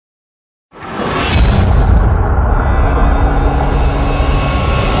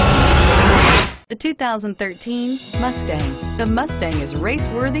2013 Mustang. The Mustang is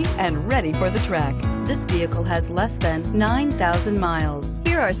race-worthy and ready for the track. This vehicle has less than 9,000 miles.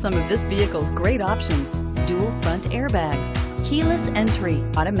 Here are some of this vehicle's great options: dual front airbags, keyless entry,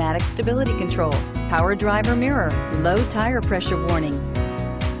 automatic stability control, power driver mirror, low tire pressure warning.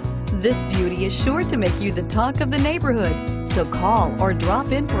 This beauty is sure to make you the talk of the neighborhood. So call or drop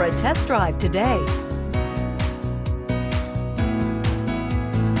in for a test drive today.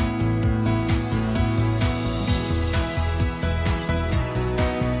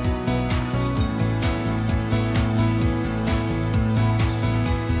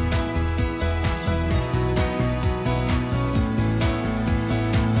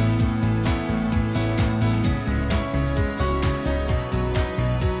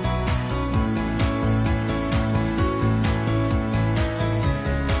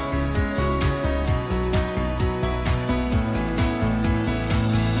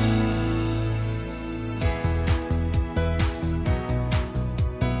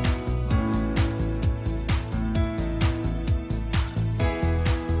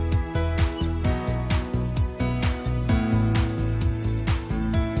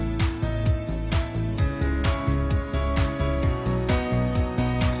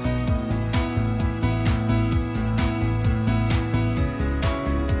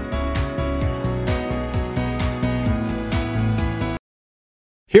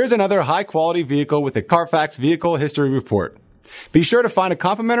 Here's another high-quality vehicle with a Carfax Vehicle History Report. Be sure to find a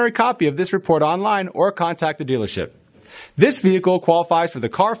complimentary copy of this report online or contact the dealership. This vehicle qualifies for the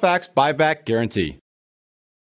Carfax Buyback Guarantee.